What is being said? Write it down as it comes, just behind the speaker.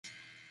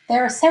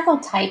There are several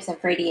types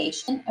of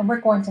radiation, and we're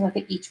going to look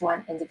at each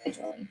one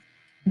individually.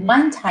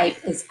 One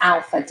type is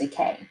alpha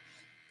decay.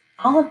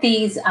 All of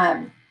these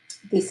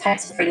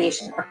types of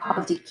radiation are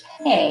called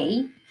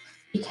decay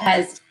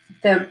because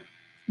the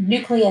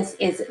nucleus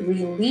is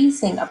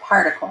releasing a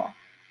particle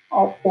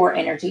or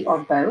energy or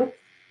both,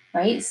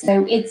 right?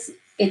 So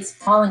it's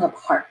falling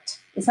apart.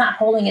 It's not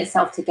holding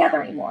itself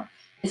together anymore.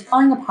 It's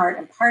falling apart,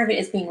 and part of it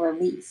is being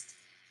released.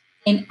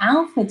 In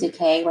alpha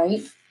decay,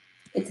 right,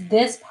 it's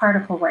this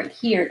particle right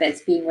here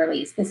that's being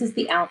released. This is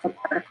the alpha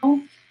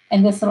particle,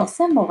 and this little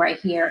symbol right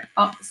here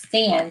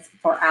stands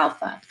for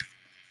alpha.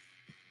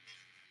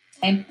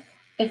 Okay?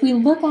 If we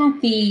look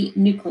at the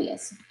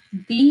nucleus,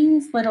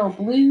 these little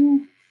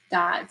blue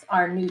dots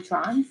are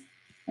neutrons,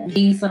 and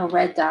these little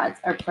red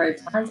dots are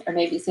protons, or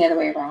maybe it's the other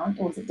way around.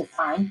 It wasn't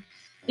defined.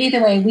 But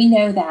either way, we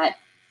know that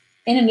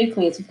in a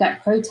nucleus, we've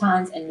got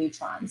protons and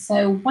neutrons.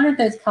 So one of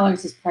those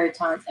colors is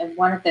protons, and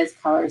one of those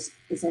colors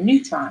is a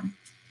neutron.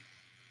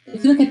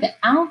 If you look at the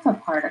alpha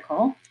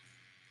particle,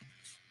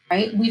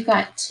 right, we've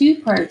got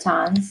 2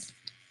 protons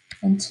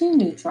and 2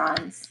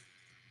 neutrons.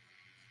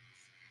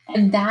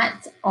 And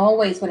that's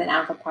always what an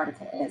alpha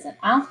particle is. An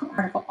alpha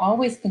particle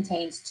always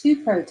contains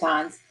 2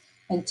 protons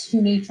and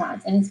 2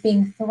 neutrons, and it's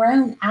being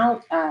thrown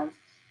out of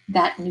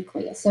that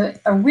nucleus. So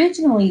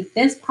originally,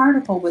 this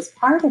particle was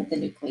part of the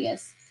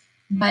nucleus,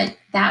 but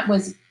that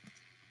was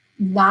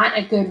not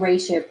a good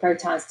ratio of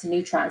protons to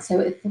neutrons. So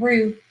it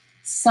threw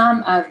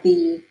some of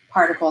the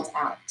particles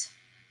out.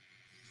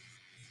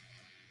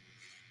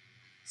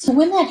 So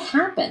when that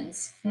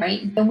happens,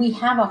 right, then we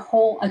have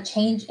a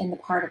change in the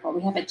particle.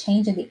 We have a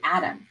change in the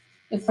atom.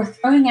 If we're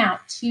throwing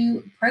out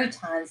 2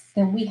 protons,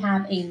 then we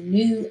have a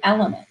new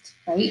element,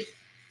 right?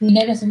 We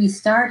notice we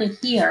started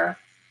here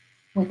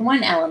with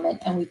one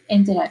element and we've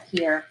ended up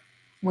here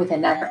with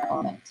another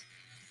element.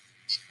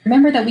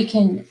 Remember that we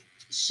can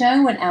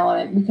show an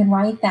element, we can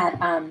write that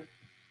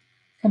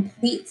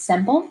complete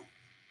symbol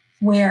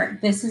where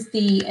this is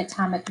the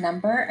atomic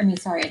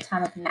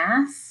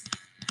mass.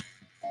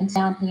 And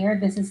down here,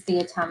 this is the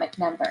atomic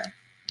number.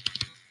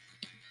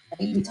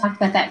 Right? We talked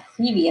about that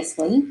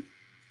previously.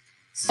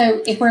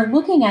 So if we're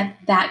looking at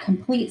that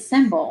complete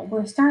symbol,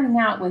 we're starting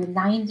out with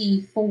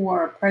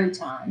 94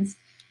 protons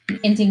and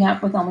ending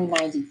up with only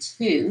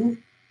 92.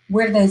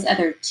 Where do those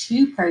other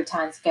 2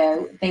 protons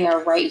go? They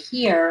are right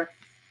here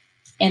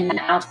in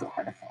the alpha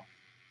particle,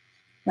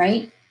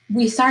 right?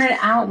 We started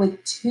out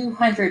with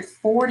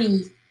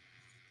 240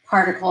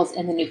 particles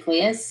in the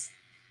nucleus,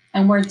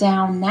 and we're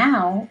down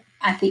now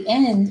at the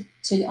end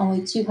to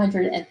only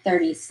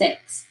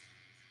 236.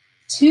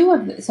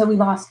 So we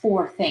lost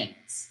 4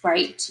 things,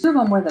 right? 2 of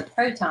them were the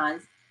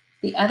protons,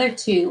 the other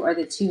 2 are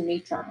the 2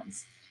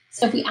 neutrons.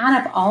 So if we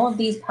add up all of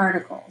these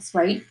particles,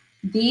 right,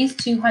 these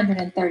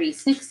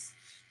 236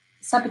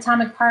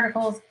 subatomic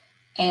particles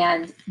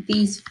and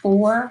these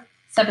 4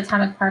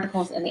 subatomic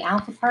particles in the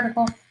alpha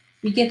particle,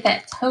 we get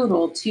that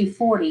total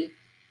 240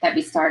 that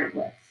we started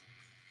with,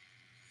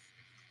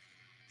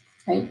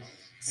 right?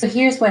 So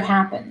here's what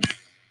happens.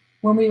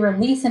 When we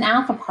release an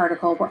alpha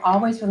particle, we're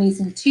always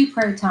releasing 2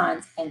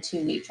 protons and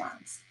 2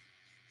 neutrons.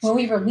 When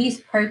we release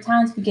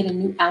protons, we get a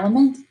new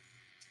element,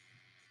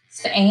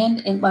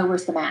 and it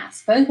lowers the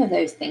mass. Both of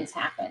those things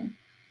happen.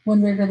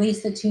 When we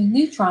release the 2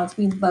 neutrons,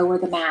 we lower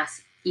the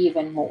mass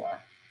even more,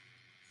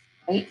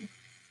 right?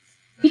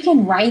 We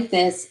can write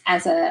this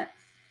as an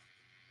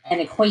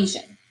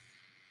equation,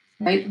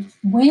 right?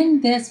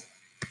 When this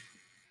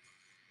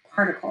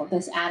particle,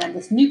 this atom,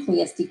 this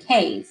nucleus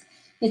decays,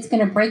 it's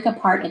going to break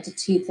apart into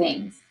 2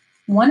 things.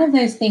 One of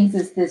those things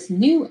is this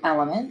new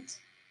element,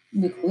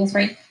 nucleus,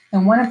 right?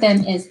 And one of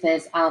them is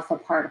this alpha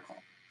particle.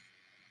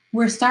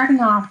 We're starting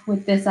off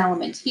with this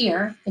element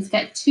here. It's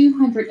got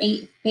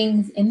 208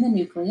 things in the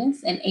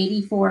nucleus, and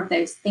 84 of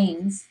those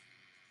things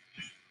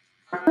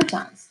are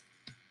protons.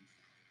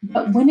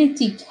 But when it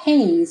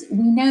decays,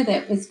 we know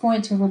that it's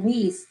going to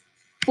release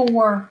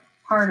 4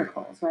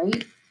 particles,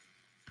 right?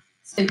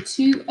 So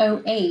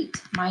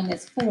 208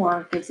 minus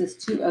 4 gives us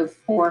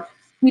 204.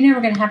 We know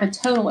we're going to have a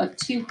total of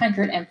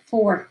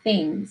 204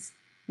 things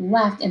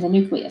left in the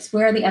nucleus.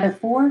 Where are the other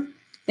 4?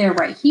 They're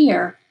right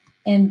here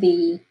in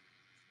the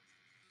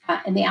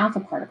alpha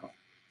particle.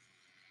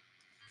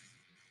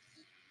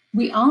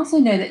 We also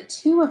know that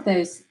 2 of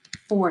those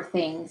 4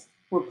 things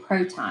were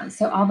protons.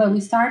 So although we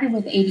started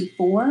with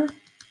 84,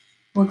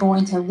 we're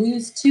going to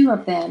lose 2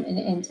 of them and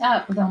end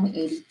up with only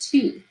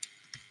 82.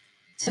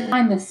 To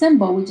find the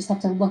symbol, we just have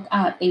to look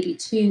up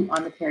 82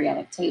 on the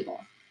periodic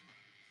table.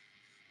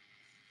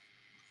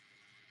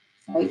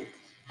 Right?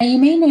 And you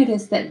may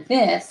notice that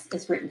this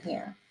is written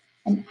here.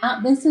 And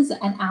this is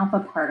an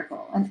alpha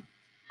particle. An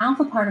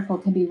alpha particle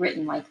can be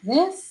written like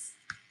this,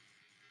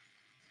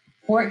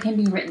 or it can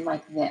be written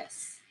like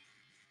this.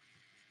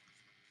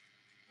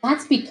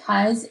 That's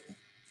because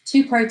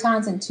 2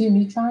 protons and 2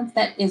 neutrons,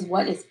 that is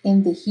what is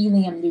in the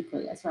helium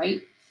nucleus,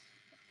 right?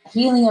 A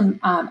helium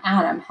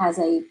atom has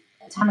an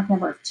atomic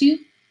number of 2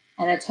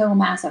 and a total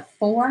mass of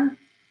 4.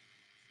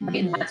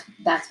 Right? And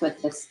that's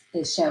what this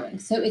is showing.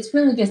 So it's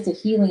really just a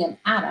helium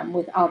atom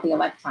with all the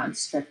electrons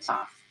stripped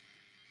off.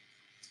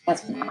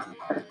 That's what an alpha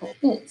particle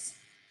is.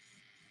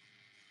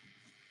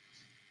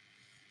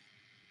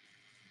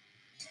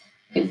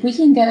 We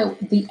can go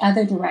the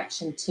other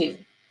direction too.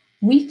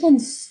 We can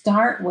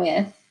start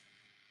with,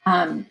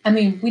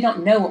 we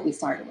don't know what we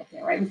started with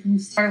here, right? We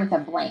started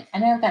with a blank. I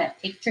know I've got a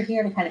picture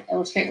here to kind of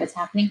illustrate what's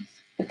happening,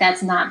 but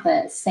that's not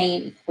the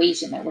same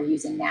equation that we're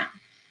using now.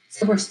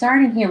 So we're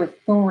starting here with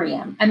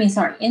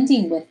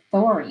ending with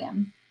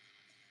thorium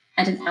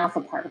and an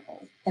alpha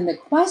particle. And the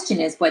question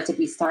is, what did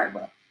we start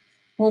with?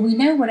 Well, we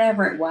know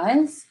whatever it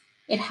was,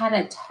 it had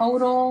a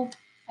total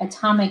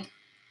atomic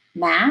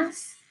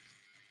mass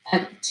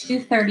of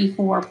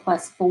 234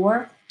 plus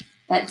 4,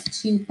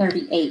 that's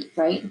 238,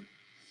 right?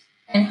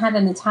 And had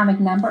an atomic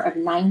number of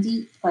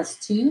 90 plus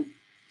 2.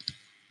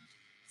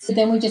 So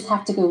then we just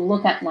have to go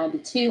look up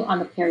 92 on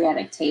the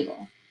periodic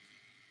table.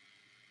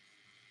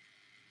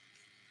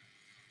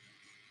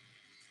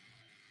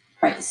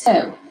 Right,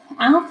 so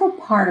alpha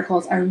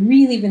particles are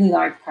really, really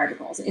large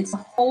particles. It's a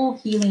whole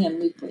helium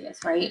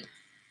nucleus, right?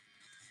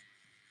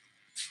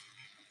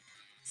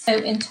 So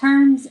in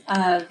terms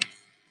of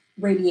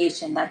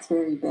radiation, that's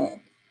very big.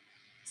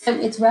 So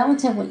it's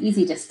relatively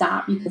easy to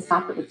stop. You can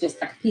stop it with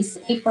just like a piece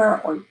of paper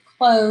or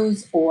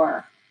clothes,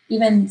 or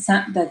even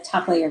the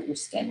top layer of your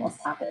skin will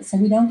stop it. So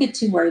we don't get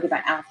too worried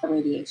about alpha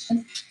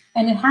radiation.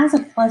 And it has a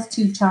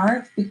 +2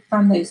 charge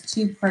from those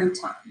 2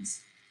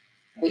 protons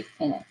right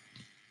in it.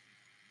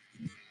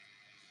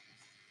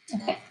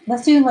 Okay,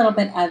 let's do a little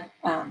bit of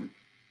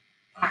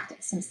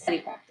practice, some study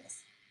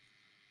practice.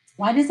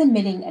 Why does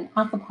emitting an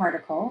alpha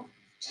particle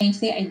change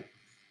the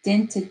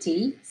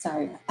identity,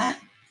 sorry about that,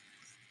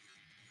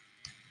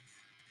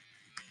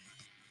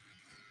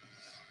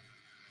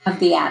 of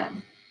the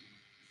atom?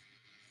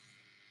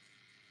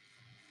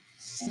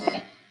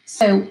 Okay,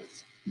 so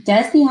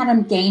does the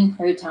atom gain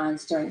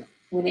protons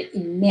when it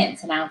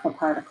emits an alpha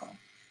particle?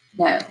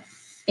 No,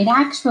 it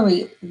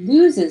actually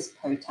loses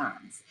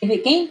protons. If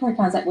it gained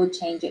protons, that would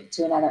change it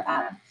to another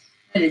atom,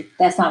 but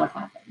that's not what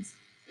happens.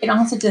 It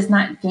also does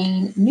not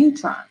gain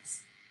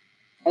neutrons,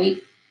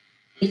 right?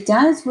 It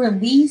does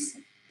release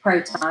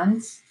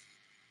protons,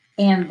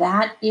 and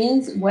that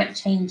is what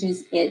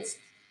changes its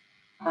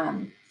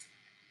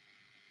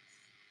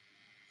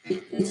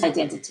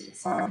identity.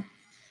 So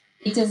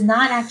it does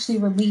not actually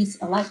release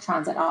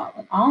electrons at all.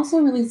 It also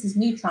releases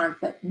neutrons,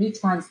 but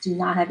neutrons do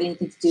not have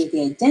anything to do with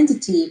the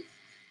identity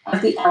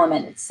of the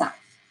element itself.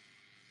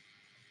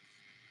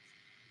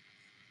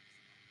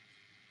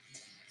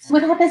 So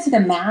what happens to the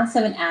mass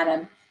of an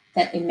atom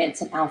that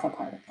emits an alpha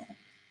particle?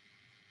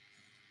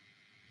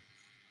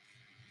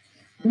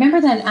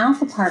 Remember that an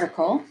alpha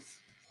particle,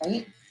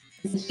 right,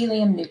 is a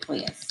helium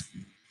nucleus.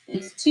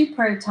 It's 2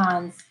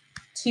 protons,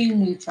 2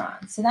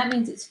 neutrons. So that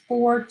means it's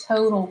 4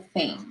 total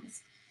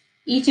things.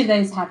 Each of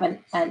those have an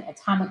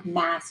atomic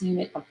mass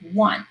unit of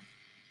 1.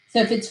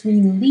 So if it's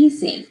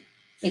releasing,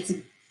 it's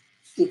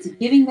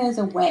giving those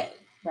away,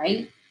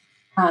 right?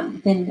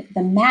 Then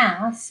the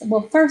mass,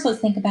 well, first let's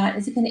think about,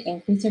 is it going to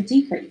increase or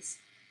decrease?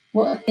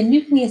 Well, if the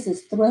nucleus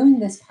is throwing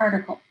this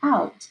particle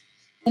out,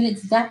 then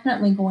it's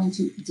definitely going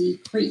to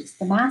decrease.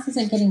 The mass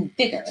isn't getting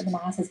bigger, the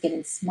mass is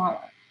getting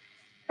smaller,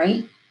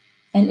 right?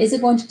 And is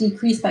it going to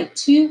decrease by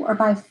 2 or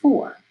by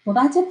 4? Well,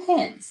 that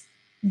depends.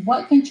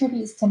 What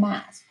contributes to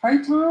mass?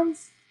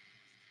 Protons?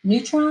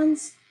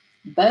 Neutrons?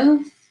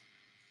 Both?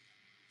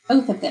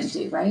 Both of them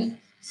do, right?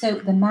 So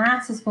the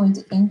mass is going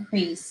to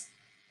increase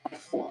by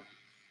 4.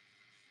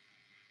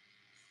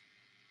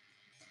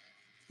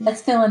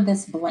 Let's fill in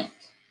this blank.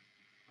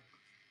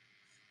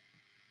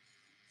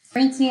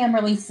 Francium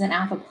releases an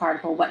alpha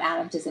particle. What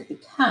atom does it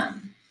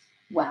become?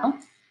 Well,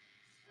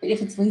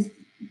 if it's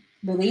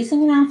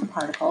releasing an alpha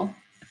particle,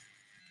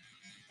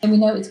 then we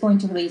know it's going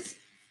to release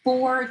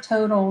 4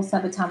 total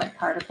subatomic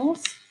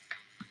particles.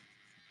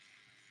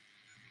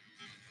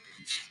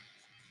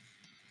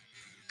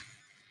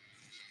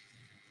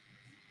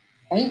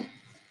 Right?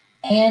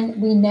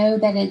 And we know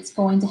that it's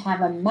going to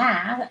have a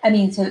mass,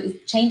 so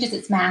it changes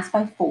its mass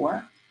by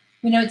 4.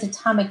 We know its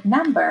atomic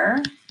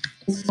number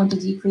is going to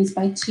decrease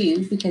by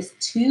 2 because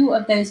 2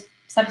 of those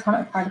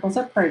subatomic particles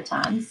are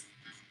protons.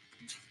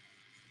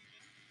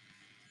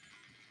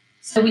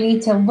 So we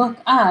need to look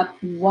up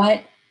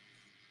what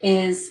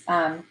is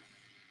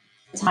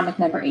atomic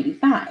number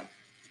 85.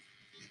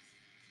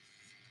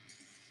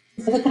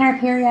 So look at our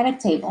periodic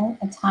table,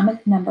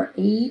 atomic number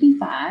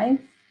 85,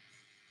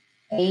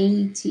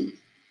 AT.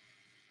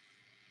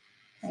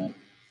 Right?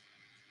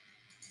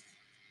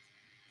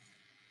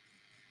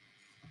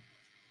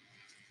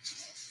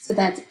 So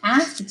that's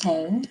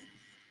aspartame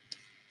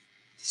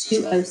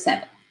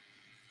 207.